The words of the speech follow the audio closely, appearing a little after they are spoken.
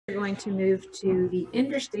going to move to the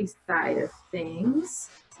industry side of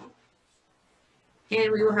things.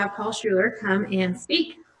 And we will have Paul Schuler come and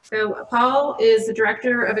speak. So Paul is the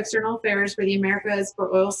Director of External Affairs for the Americas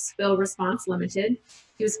for Oil Spill Response Limited.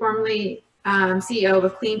 He was formerly CEO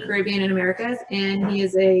of Clean Caribbean and Americas, and he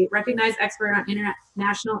is a recognized expert on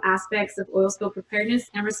international aspects of oil spill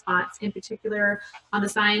preparedness and response, in particular on the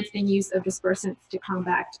science and use of dispersants to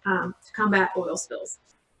combat oil spills.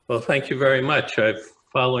 Well, thank you very much. I'm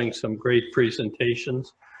following some great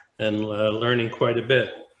presentations and learning quite a bit.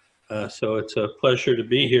 So it's a pleasure to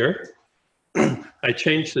be here. I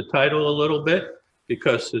changed the title a little bit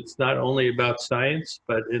because it's not only about science,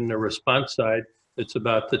 but in the response side, it's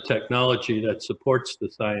about the technology that supports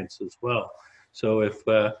the science as well. So if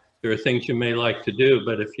there are things you may like to do,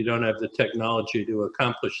 but if you don't have the technology to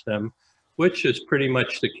accomplish them, which is pretty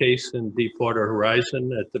much the case in Deepwater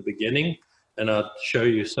Horizon at the beginning, and I'll show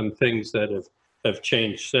you some things that have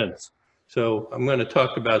changed since. So I'm going to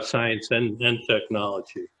talk about science and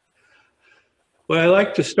technology. Well, I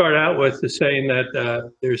like to start out with saying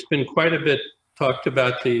that there's been quite a bit talked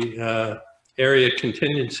about the area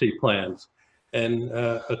contingency plans. And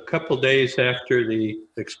a couple days after the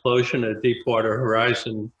explosion at Deepwater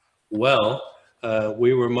Horizon well,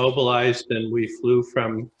 we were mobilized and we flew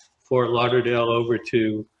from Fort Lauderdale over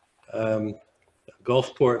to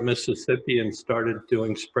Gulfport, Mississippi, and started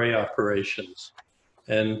doing spray operations.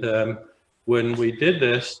 And when we did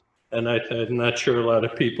this, and I'm not sure a lot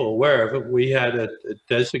of people are aware of it, we had a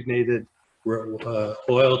designated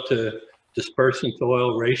oil to dispersant to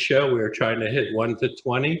oil ratio. We were trying to hit 1 to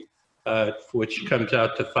 20, which comes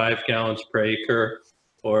out to 5 gallons per acre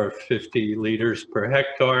or 50 liters per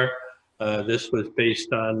hectare. This was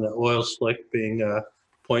based on the oil slick being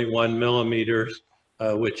 0.1 millimeters,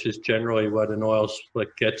 which is generally what an oil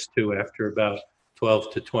slick gets to after about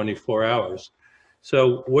 12 to 24 hours.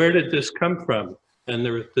 So where did this come from? And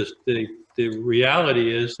the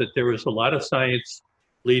reality is that there was a lot of science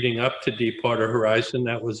leading up to Deepwater Horizon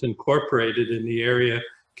that was incorporated in the area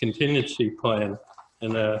contingency plan.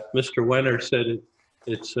 And Mr. Wenner said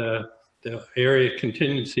it's the area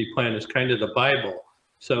contingency plan is kind of the Bible.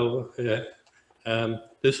 So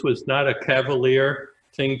this was not a cavalier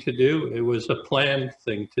thing to do. It was a planned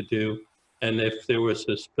thing to do. And if there was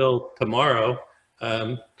a spill tomorrow,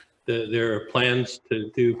 there are plans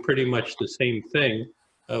to do pretty much the same thing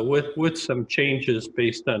with some changes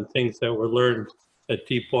based on things that were learned at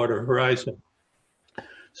Deepwater Horizon.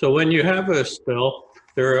 So when you have a spill,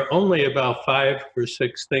 there are only about 5 or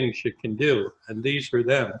 6 things you can do, and these are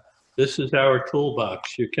them. This is our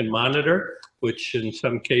toolbox. You can monitor, which in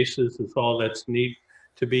some cases is all that's need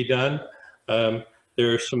to be done.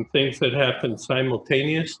 There are some things that happen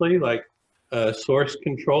simultaneously, like source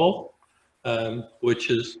control, which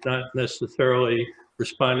is not necessarily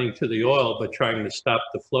responding to the oil, but trying to stop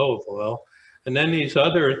the flow of oil. And then these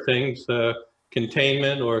other things,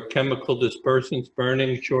 containment or chemical dispersants,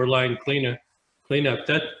 burning, shoreline cleanup,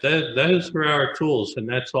 those are our tools, and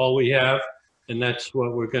that's all we have, and that's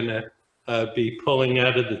what we're going to be pulling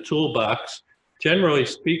out of the toolbox. Generally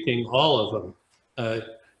speaking, all of them.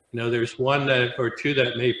 You know, there's one or two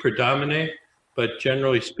that may predominate, but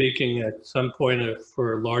generally speaking, at some point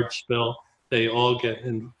for a large spill, they all get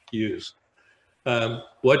used.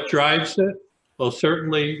 What drives it? Well,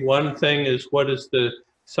 certainly one thing is what is the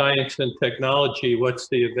science and technology, what's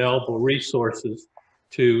the available resources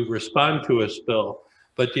to respond to a spill.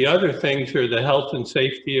 But the other things are the health and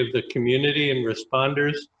safety of the community and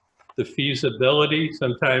responders, the feasibility,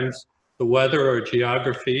 sometimes the weather or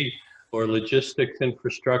geography or logistics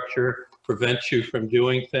infrastructure prevents you from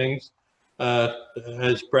doing things.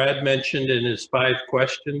 As Brad mentioned in his 5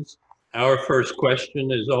 questions, our first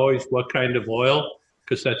question is always what kind of oil,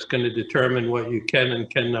 because that's going to determine what you can and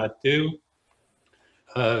cannot do.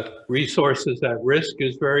 Resources at risk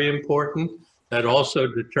is very important. That also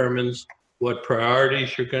determines what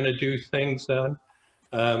priorities you're going to do things on.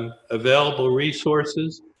 Available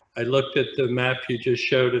resources. I looked at the map you just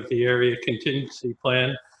showed of the area contingency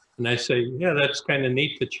plan, and I say, yeah, that's kind of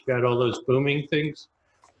neat that you got all those booming things,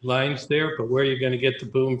 lines there, but where are you going to get the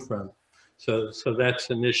boom from? So that's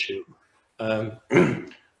an issue.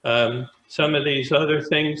 Some of these other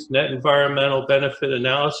things, net environmental benefit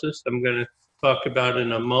analysis, I'm going to talk about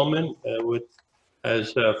in a moment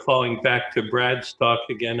as falling back to Brad's talk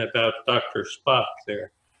again about Dr. Spock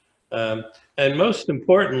there. And most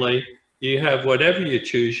importantly, you have whatever you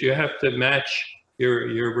choose, you have to match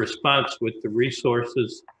your response with the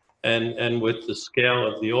resources and with the scale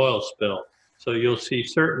of the oil spill. So you'll see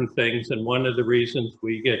certain things, and one of the reasons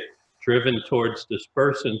we get driven towards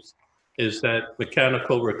dispersants is that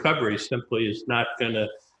mechanical recovery simply is not going to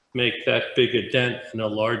make that big a dent in a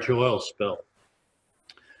large oil spill.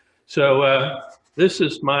 So this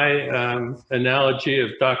is my analogy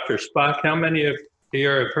of Dr. Spock. How many of you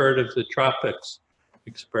have heard of the tropics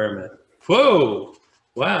experiment? Whoa,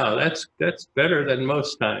 wow, that's better than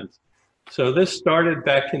most times. So this started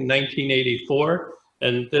back in 1984,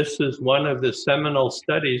 and this is one of the seminal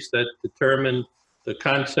studies that determined the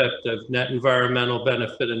concept of net environmental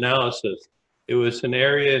benefit analysis. It was an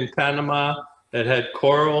area in Panama that had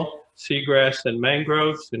coral, seagrass, and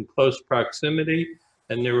mangroves in close proximity.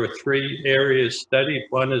 And there were 3 areas studied.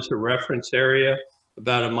 One is a reference area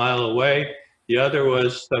about a mile away. The other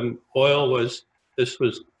was some oil this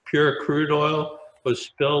was pure crude oil was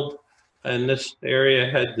spilled, and this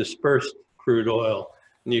area had dispersed crude oil.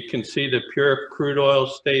 And you can see the pure crude oil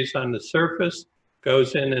stays on the surface,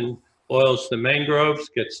 goes in and oils the mangroves,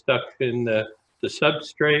 gets stuck in the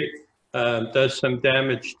substrate, does some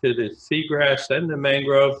damage to the seagrass and the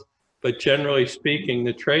mangroves. But generally speaking,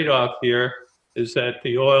 the trade-off here is that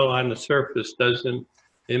the oil on the surface doesn't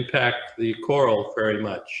impact the coral very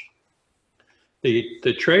much.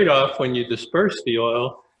 The trade-off when you disperse the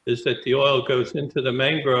oil is that the oil goes into the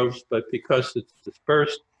mangroves, but because it's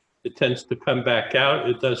dispersed, it tends to come back out.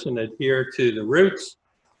 It doesn't adhere to the roots.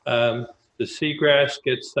 The seagrass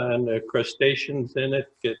gets on the crustaceans in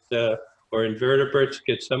it, or invertebrates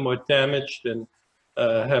get somewhat damaged and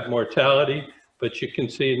have mortality. But you can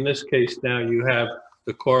see in this case now you have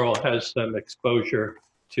the coral has some exposure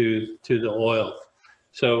to the oil.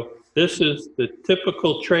 So this is the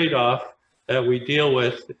typical trade-off that we deal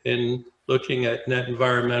with in looking at net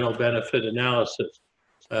environmental benefit analysis.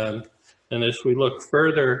 And as we look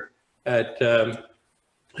further at the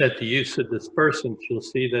use of dispersants, you'll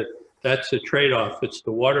see that that's a trade-off. It's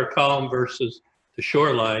the water column versus the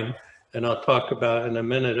shoreline. And I'll talk about in a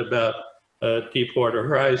minute about Deepwater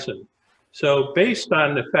Horizon. So based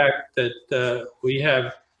on the fact that we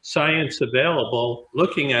have science available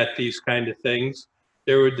looking at these kind of things,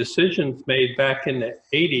 there were decisions made back in the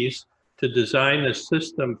 80s to design a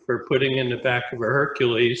system for putting in the back of a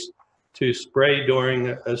Hercules to spray during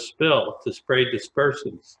a spill, to spray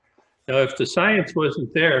dispersants. Now, if the science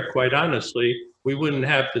wasn't there, quite honestly, we wouldn't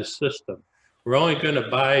have this system. We're only going to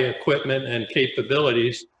buy equipment and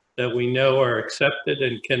capabilities that we know are accepted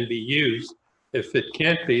and can be used. If it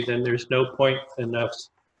can't be, then there's no point in us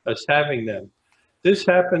having them. This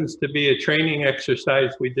happens to be a training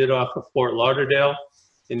exercise we did off of Fort Lauderdale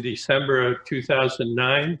in December of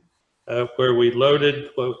 2009, where we loaded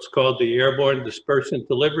what's called the Airborne Dispersant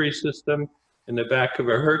Delivery System in the back of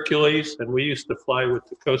a Hercules. And we used to fly with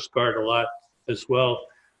the Coast Guard a lot as well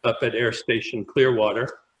up at Air Station Clearwater.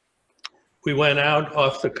 We went out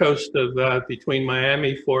off the coast of between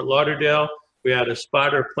Miami, Fort Lauderdale. We had a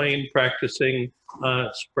spotter plane practicing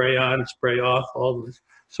spray on, spray off, all the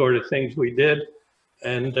sort of things we did.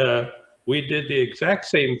 And we did the exact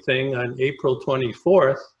same thing on April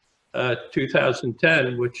 24th,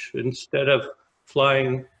 2010, which instead of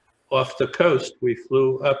flying off the coast, we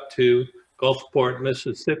flew up to Gulfport,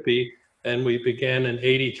 Mississippi, and we began an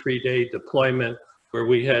 83-day deployment where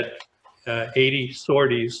we had 80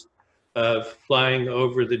 sorties flying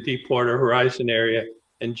over the Deepwater Horizon area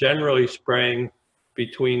and generally spraying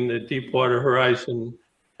between the Deepwater Horizon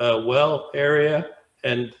well area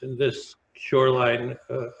and this shoreline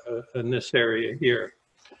in this area here.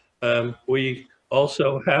 We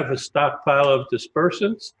also have a stockpile of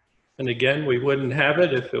dispersants. And again, we wouldn't have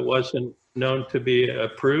it if it wasn't known to be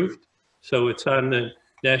approved. So it's on the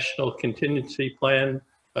National Contingency Plan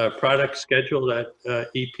product schedule that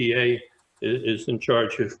EPA is in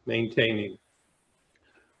charge of maintaining.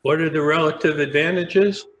 What are the relative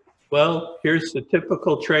advantages? Well, here's the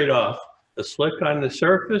typical trade-off: a slick on the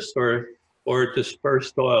surface or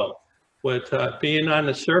dispersed oil. With being on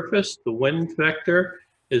the surface, the wind vector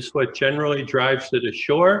is what generally drives it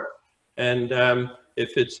ashore. And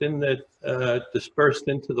if it's in the dispersed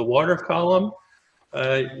into the water column,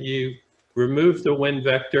 you remove the wind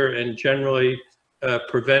vector and generally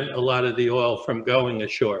prevent a lot of the oil from going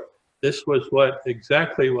ashore. This was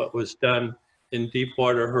exactly what was done in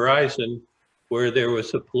Deepwater Horizon, where there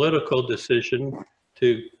was a political decision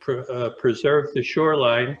to preserve the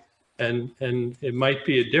shoreline, and it might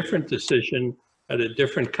be a different decision at a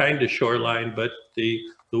different kind of shoreline, but the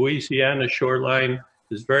Louisiana shoreline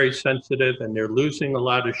is very sensitive and they're losing a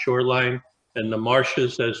lot of shoreline, and the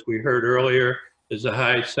marshes, as we heard earlier, is a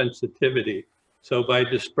high sensitivity. So by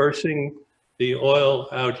dispersing the oil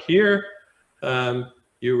out here,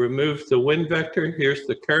 you remove the wind vector. Here's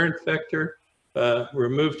the current vector.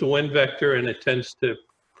 Remove the wind vector and it tends to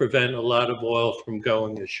prevent a lot of oil from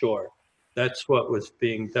going ashore. That's what was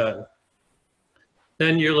being done.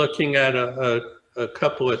 Then you're looking at a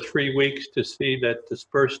couple of 3 weeks to see that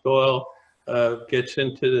dispersed oil gets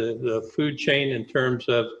into the food chain in terms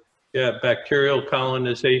of bacterial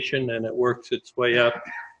colonization, and it works its way up.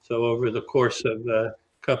 So over the course of a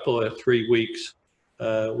couple of 3 weeks,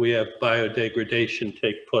 we have biodegradation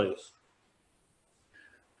take place.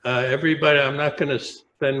 Everybody, I'm not going to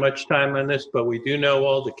spend much time on this, but we do know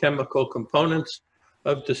all the chemical components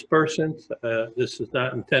of dispersants. This is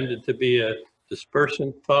not intended to be a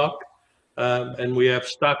dispersant talk, and we have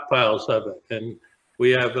stockpiles of it. And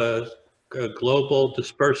we have a global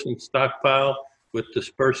dispersant stockpile with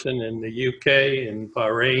dispersant in the UK, in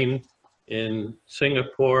Bahrain, in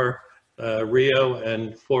Singapore, Rio,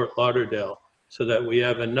 and Fort Lauderdale, so that we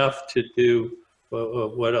have enough to do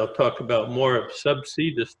what I'll talk about more of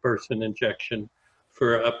subsea dispersant injection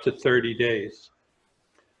for up to 30 days.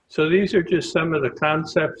 So these are just some of the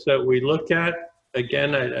concepts that we look at.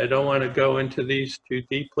 Again, I don't want to go into these too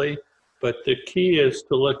deeply, but the key is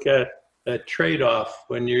to look at that trade-off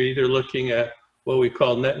when you're either looking at what we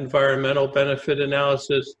call net environmental benefit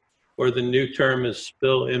analysis, or the new term is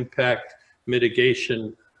spill impact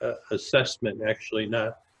mitigation assessment, actually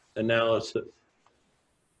not analysis.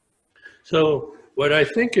 So what I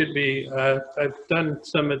think it'd be, I've done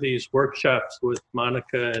some of these workshops with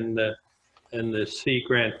Monica and the Sea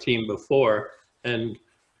Grant team before, and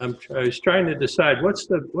I was trying to decide what's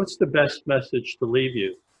the best message to leave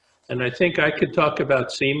you. And I think I could talk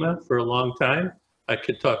about SEMA for a long time. I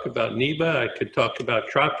could talk about NEBA. I could talk about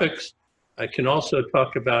tropics. I can also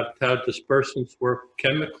talk about how dispersants work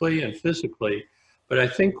chemically and physically. But I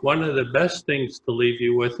think one of the best things to leave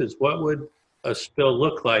you with is what would a spill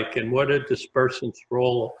look like, and what a dispersant's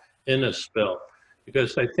role in a spill.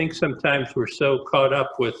 Because I think sometimes we're so caught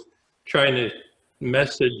up with trying to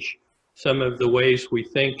message some of the ways we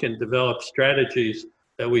think and develop strategies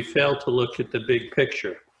that we fail to look at the big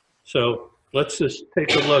picture. So let's just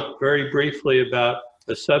take a look very briefly about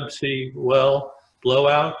a subsea well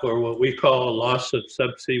blowout, or what we call a loss of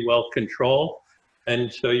subsea well control.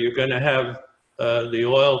 And so you're going to have the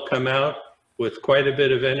oil come out with quite a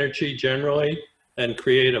bit of energy generally and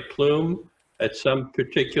create a plume at some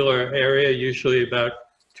particular area, usually about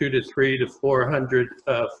 200 to 300 to 400,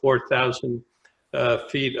 4,000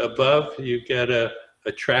 feet above. You get a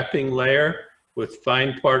trapping layer with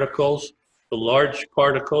fine particles. The large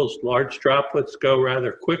particles, large droplets go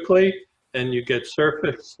rather quickly, and you get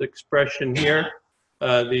surface expression here.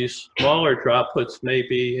 These smaller droplets may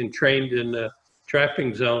be entrained in the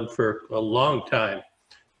trapping zone for a long time.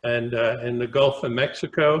 And in the Gulf of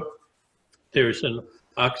Mexico, there's an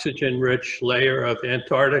oxygen-rich layer of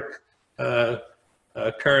Antarctic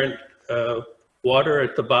current water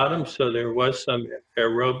at the bottom, so there was some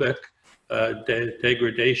aerobic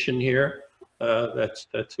degradation here. That's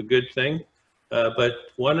a good thing. But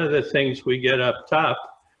one of the things we get up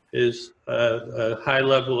top is a high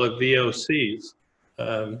level of VOCs,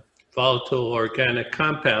 volatile organic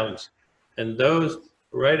compounds, and those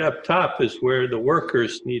right up top is where the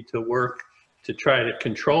workers need to work to try to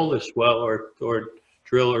control this well, or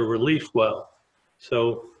drill a relief well.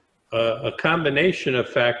 So a combination of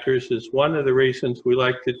factors is one of the reasons we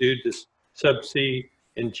like to do this subsea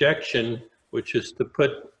injection, which is to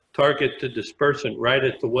target the dispersant right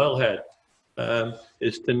at the wellhead,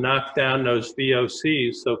 is to knock down those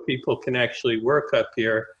VOCs so people can actually work up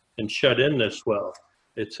here and shut in this well.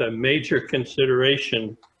 It's a major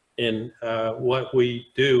consideration in what we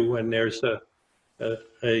do when there's a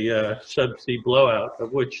subsea blowout,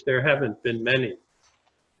 of which there haven't been many.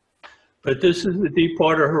 But this is the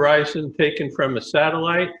Deepwater Horizon taken from a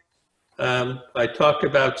satellite. I talk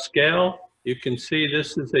about scale. You can see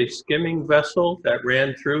this is a skimming vessel that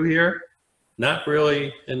ran through here, not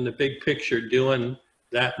really in the big picture doing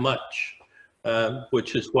that much,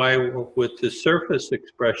 which is why with the surface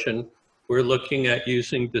expression, we're looking at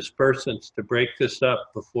using dispersants to break this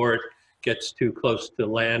up before it gets too close to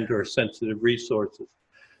land or sensitive resources.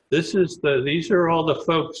 These are all the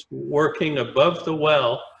folks working above the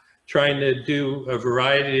well, trying to do a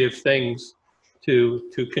variety of things to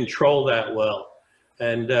control that well.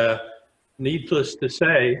 And needless to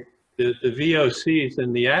say, the VOCs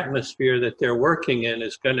in the atmosphere that they're working in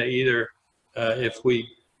is going to either, if we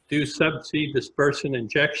do subsea dispersant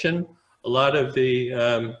injection, a lot of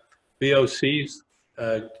the VOCs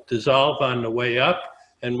dissolve on the way up,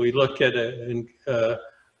 and we look at a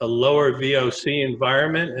lower VOC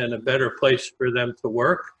environment and a better place for them to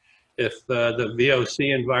work. If the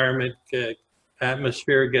VOC environment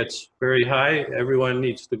atmosphere gets very high, everyone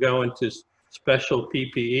needs to go into special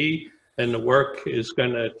PPE, and the work is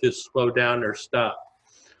going to just slow down or stop.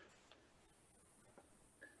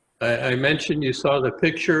 I mentioned you saw the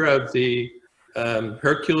picture of the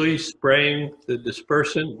Hercules spraying the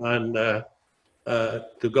dispersant on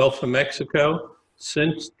the Gulf of Mexico.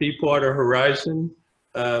 Since Deepwater Horizon,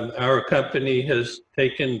 our company has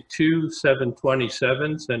taken two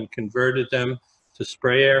 727s and converted them to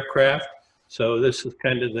spray aircraft. So this is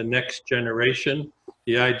kind of the next generation.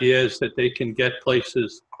 The idea is that they can get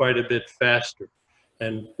places quite a bit faster.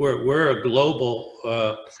 And we're a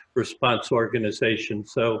global response organization.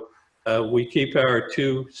 So we keep our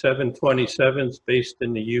two 727s based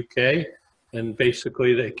in the UK, and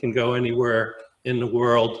basically they can go anywhere in the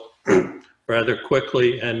world rather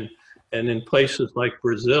quickly. And in places like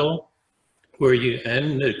Brazil,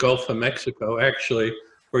 and the Gulf of Mexico, actually,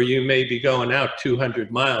 where you may be going out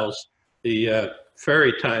 200 miles, the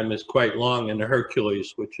ferry time is quite long in the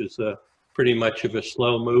Hercules, which is pretty much of a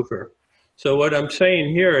slow mover. So what I'm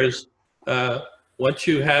saying here is, once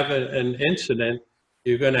you have an incident,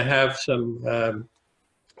 you're going to have some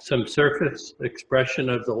surface expression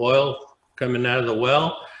of the oil coming out of the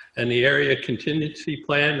well, and the area contingency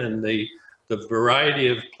plan and the variety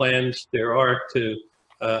of plans there are to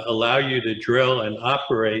allow you to drill and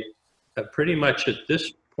operate. Pretty much at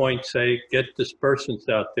this point, say, get dispersants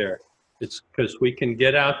out there. It's because we can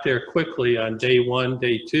get out there quickly on day one,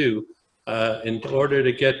 day two. In order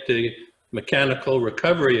to get the mechanical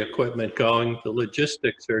recovery equipment going, the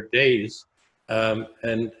logistics are days,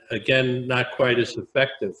 and again, not quite as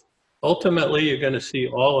effective. Ultimately, you're going to see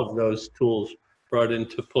all of those tools brought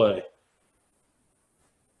into play.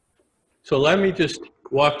 So let me just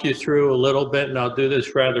walk you through a little bit, and I'll do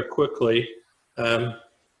this rather quickly,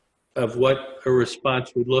 of what a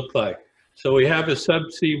response would look like. So we have a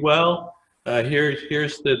subsea well.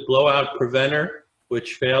 Here's the blowout preventer,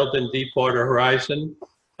 which failed in Deepwater Horizon.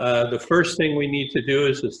 The first thing we need to do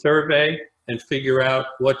is a survey and figure out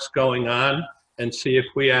what's going on and see if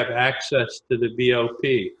we have access to the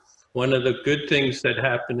BOP. One of the good things that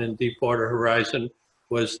happened in Deepwater Horizon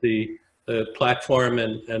was the platform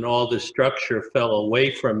and all the structure fell away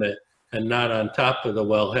from it and not on top of the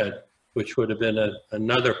wellhead, which would have been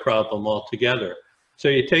another problem altogether. So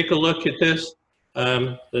you take a look at this.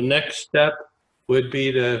 The next step would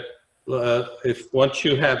be to, if once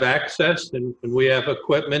you have access, and we have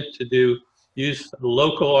equipment to use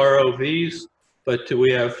local ROVs, but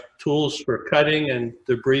we have tools for cutting and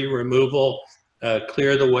debris removal,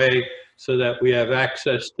 clear the way so that we have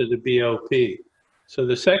access to the BOP. So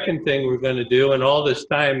the second thing we're going to do, and all this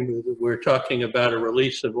time we're talking about a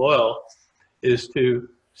release of oil, is to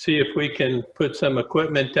see if we can put some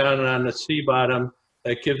equipment down on the sea bottom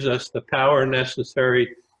that gives us the power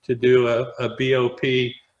necessary to do a BOP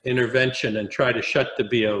intervention and try to shut the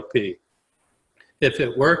BOP. If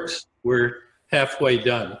it works, we're halfway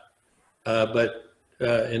done. But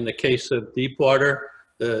in the case of Deepwater,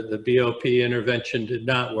 the BOP intervention did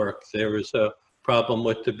not work. There was a problem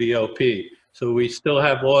with the BOP. So we still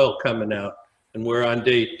have oil coming out, and we're on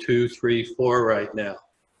day 2, 3, 4 right now.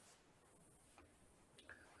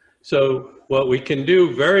 So what we can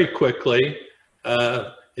do very quickly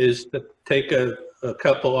is to take a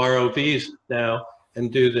couple ROVs now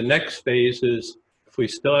and do the next phase. Is if we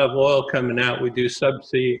still have oil coming out, we do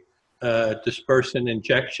subsea dispersant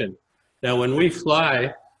injection. Now when we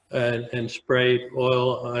fly and spray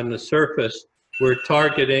oil on the surface, we're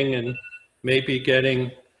targeting and maybe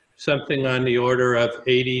getting something on the order of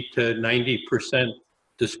 80 to 90%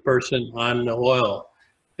 dispersant on the oil.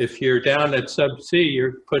 If you're down at subsea,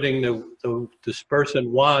 you're putting the dispersant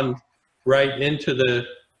wand right into the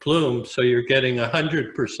plume, so you're getting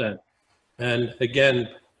 100%. And again,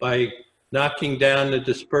 by knocking down the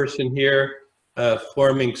dispersant here,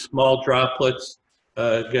 forming small droplets,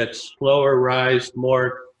 gets slower rise,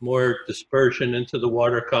 more dispersion into the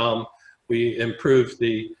water column, we improve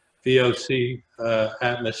the VOC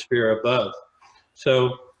atmosphere above.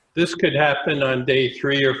 So this could happen on day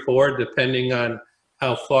 3 or 4, depending on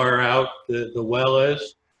how far out the well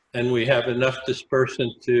is, and we have enough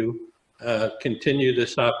dispersant to continue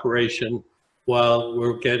this operation while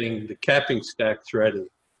we're getting the capping stacks ready.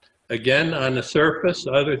 Again, on the surface,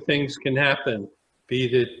 other things can happen, be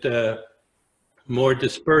it more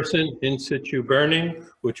dispersant, in situ burning,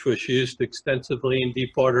 which was used extensively in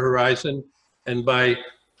Deepwater Horizon, and by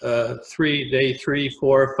day 3,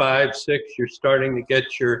 4, 5, 6, you're starting to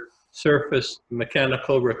get your surface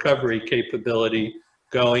mechanical recovery capability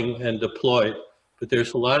going and deployed. But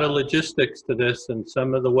there's a lot of logistics to this, and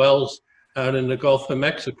some of the wells out in the Gulf of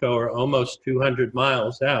Mexico are almost 200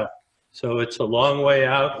 miles out. So it's a long way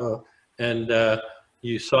out, and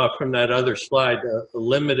you saw from that other slide a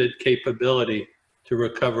limited capability to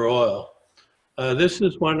recover oil. This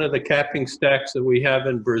is one of the capping stacks that we have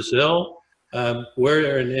in Brazil.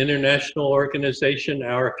 We're an international organization.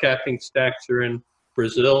 Our capping stacks are in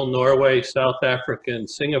Brazil, Norway, South Africa, and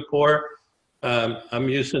Singapore. I'm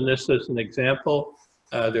using this as an example.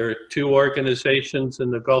 There are 2 organizations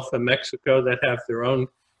in the Gulf of Mexico that have their own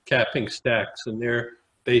capping stacks, and they're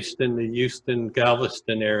based in the Houston,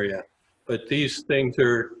 Galveston area. But these things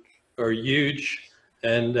are huge,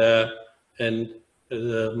 and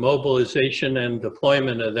the mobilization and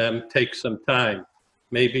deployment of them takes some time,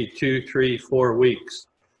 maybe 2, 3, 4 weeks.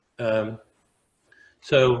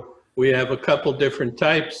 So we have a couple different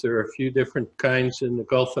types. There are a few different kinds in the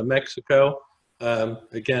Gulf of Mexico.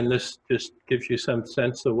 Again, this just gives you some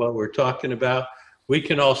sense of what we're talking about. We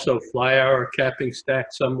can also fly our capping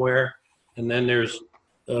stack somewhere, and then there's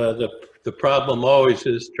the problem always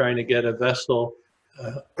is trying to get a vessel,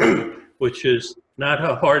 which is not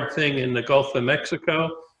a hard thing in the Gulf of Mexico,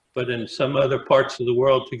 but in some other parts of the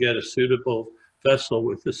world to get a suitable vessel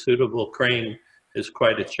with a suitable crane is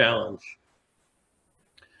quite a challenge.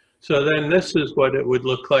 So then this is what it would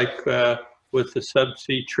look like with the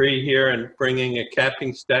subsea tree here and bringing a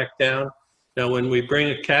capping stack down. Now, when we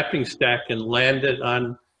bring a capping stack and land it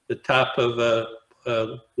on the top of a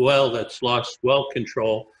well that's lost well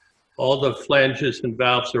control, all the flanges and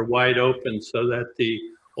valves are wide open so that the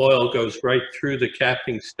oil goes right through the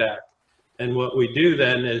capping stack. And what we do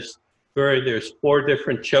then is, there's 4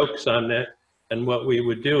 different chokes on it, and what we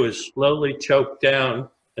would do is slowly choke down,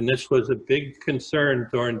 and this was a big concern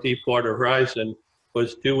during Deepwater Horizon,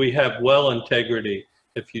 was do we have well integrity?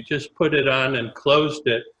 If you just put it on and closed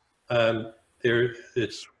it,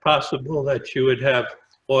 it's possible that you would have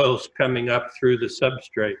oils coming up through the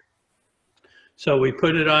substrate. So we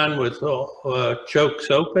put it on with chokes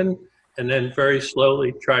open, and then very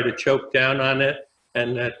slowly try to choke down on it,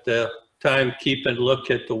 and at the time keep and look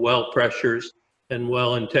at the well pressures and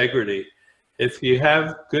well integrity. If you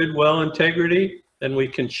have good well integrity, then we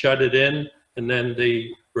can shut it in, and then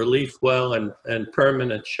the relief well and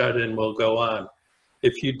permanent shut-in will go on.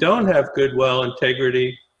 If you don't have good well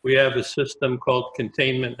integrity, we have a system called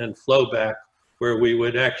containment and flowback, where we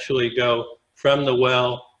would actually go from the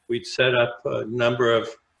well, we'd set up a number of,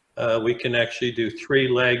 we can actually do 3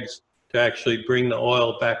 legs to actually bring the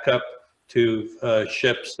oil back up to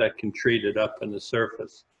ships that can treat it up in the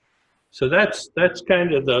surface. So that's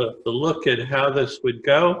kind of the look at how this would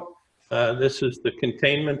go. This is the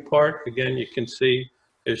containment part. Again, you can see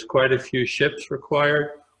there's quite a few ships required.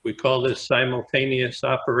 We call this simultaneous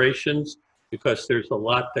operations because there's a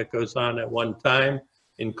lot that goes on at one time,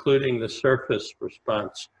 including the surface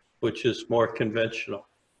response, which is more conventional.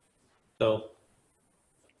 So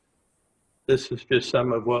this is just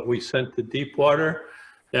some of what we sent to Deepwater.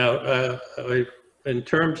 Now, in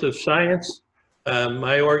terms of science,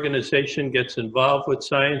 my organization gets involved with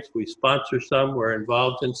science. We sponsor some, we're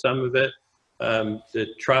involved in some of it. The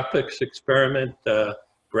Tropics experiment,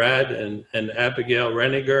 Brad and Abigail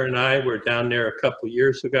Reniger and I were down there a couple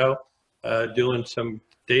years ago doing some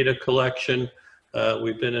data collection.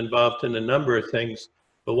 We've been involved in a number of things,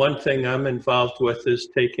 but one thing I'm involved with is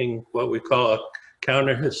taking what we call a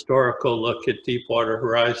counter-historical look at Deepwater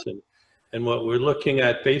Horizon. And what we're looking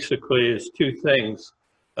at basically is 2 things.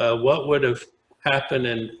 What would have happened,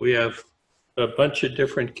 and we have a bunch of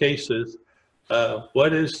different cases.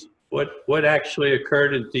 What actually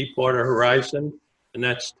occurred in Deepwater Horizon, and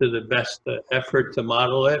that's to the best effort to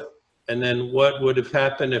model it. And then what would have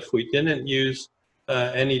happened if we didn't use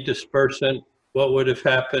any dispersant? What would have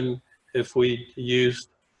happened if we used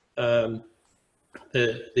no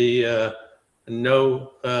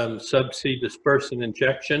subsea dispersant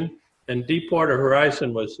injection? And Deepwater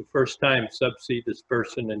Horizon was the first time subsea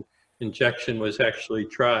dispersant injection was actually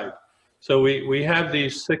tried. So we have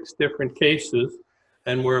these 6 different cases,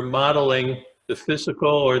 and we're modeling the physical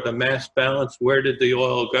or the mass balance, where did the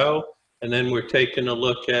oil go? And then we're taking a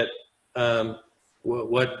look at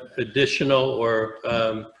what additional or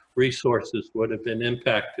resources would have been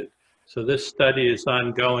impacted. So this study is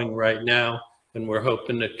ongoing right now, and we're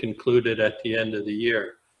hoping to conclude it at the end of the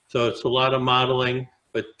year. So it's a lot of modeling,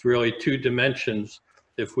 but really 2 dimensions.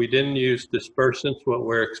 If we didn't use dispersants, what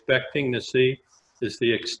we're expecting to see is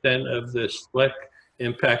the extent of the slick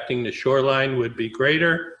impacting the shoreline would be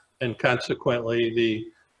greater, and consequently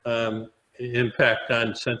the impact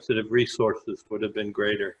on sensitive resources would have been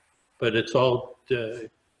greater. But it's all,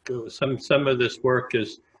 some of this work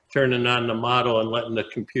is turning on the model and letting the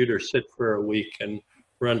computer sit for a week and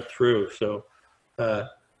run through. So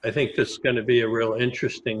I think this is going to be a real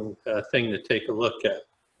interesting thing to take a look at.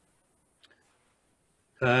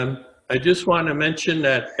 I just want to mention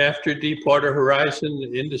that after Deepwater Horizon,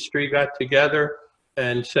 the industry got together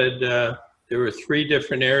and said there were 3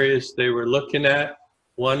 different areas they were looking at.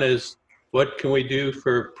 One is, what can we do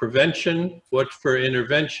for prevention, what for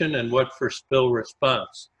intervention, and what for spill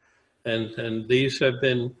response? And these have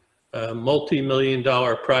been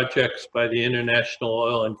multi-million-dollar projects by the international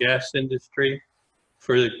oil and gas industry.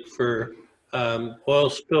 For oil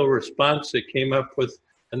spill response, it came up with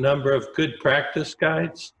a number of good practice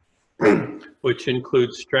guides, which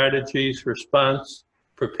include strategies, response,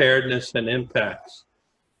 preparedness, and impacts.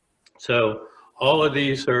 So all of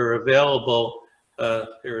these are available,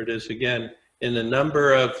 here it is again, in a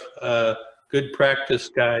number of good practice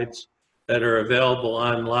guides that are available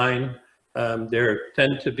online. There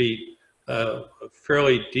tend to be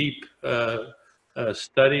fairly deep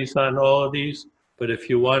studies on all of these, but if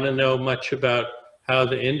you want to know much about how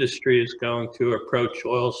the industry is going to approach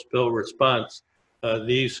oil spill response,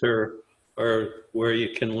 these are where you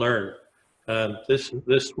can learn. This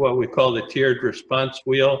is what we call the tiered response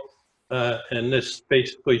wheel, and this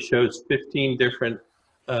basically shows 15 different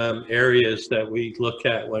areas that we look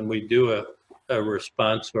at when we do a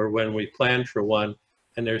response or when we plan for one,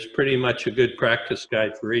 and there's pretty much a good practice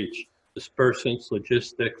guide for each. Dispersants,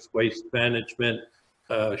 logistics, waste management,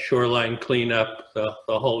 shoreline cleanup, the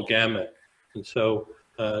whole gamut. And so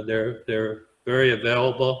they're very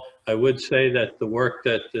available. I would say that the work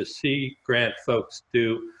that the Sea Grant folks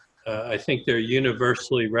do, I think they're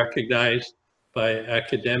universally recognized by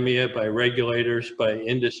academia, by regulators, by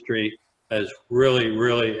industry as really,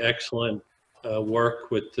 really excellent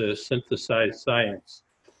work with the synthesized science.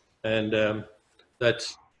 And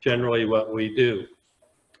that's generally what we do.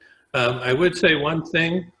 I would say one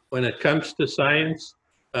thing when it comes to science.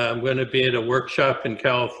 I'm going to be at a workshop in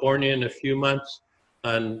California in a few months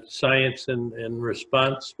on science and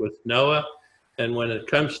response with NOAA. And when it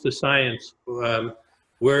comes to science,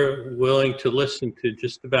 we're willing to listen to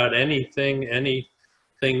just about anything, any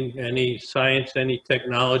science, any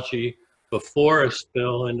technology before a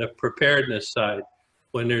spill in the preparedness side.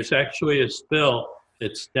 When there's actually a spill,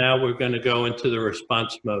 it's now we're going to go into the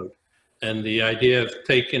response mode. And the idea of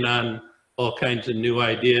taking on all kinds of new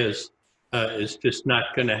ideas is just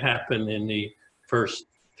not going to happen in the first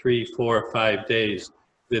 3, 4, 5 days.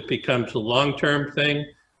 It becomes a long-term thing,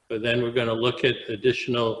 but then we're going to look at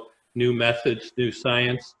additional new methods, new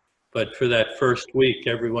science. But for that first week,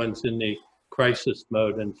 everyone's in the crisis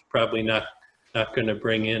mode, and it's probably not going to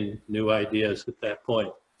bring in new ideas at that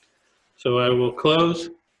point. So I will close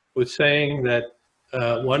with saying that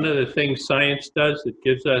one of the things science does, it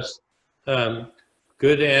gives us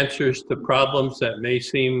good answers to problems that may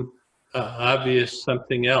seem obvious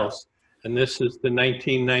something else. And this is the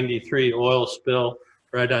 1993 oil spill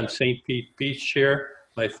right on St. Pete Beach here.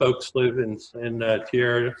 My folks live in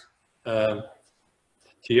Tierra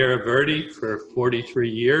Verde for 43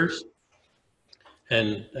 years.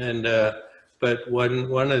 But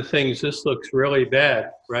one of the things, this looks really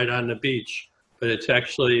bad right on the beach, but it's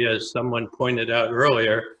actually, as someone pointed out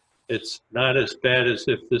earlier, it's not as bad as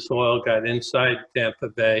if this oil got inside Tampa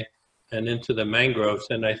Bay and into the mangroves.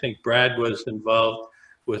 And I think Brad was involved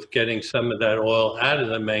with getting some of that oil out of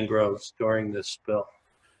the mangroves during this spill.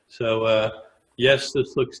 So yes,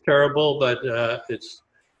 this looks terrible, but there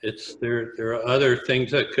are other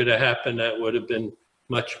things that could have happened that would have been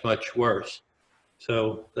much, much worse.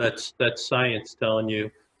 So that's science telling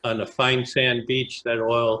you on a fine sand beach, that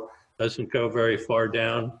oil doesn't go very far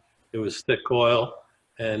down. It was thick oil,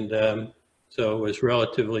 and so it was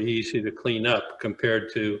relatively easy to clean up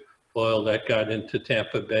compared to oil that got into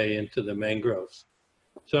Tampa Bay, into the mangroves.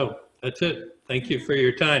 So that's it. Thank you for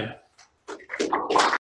your time.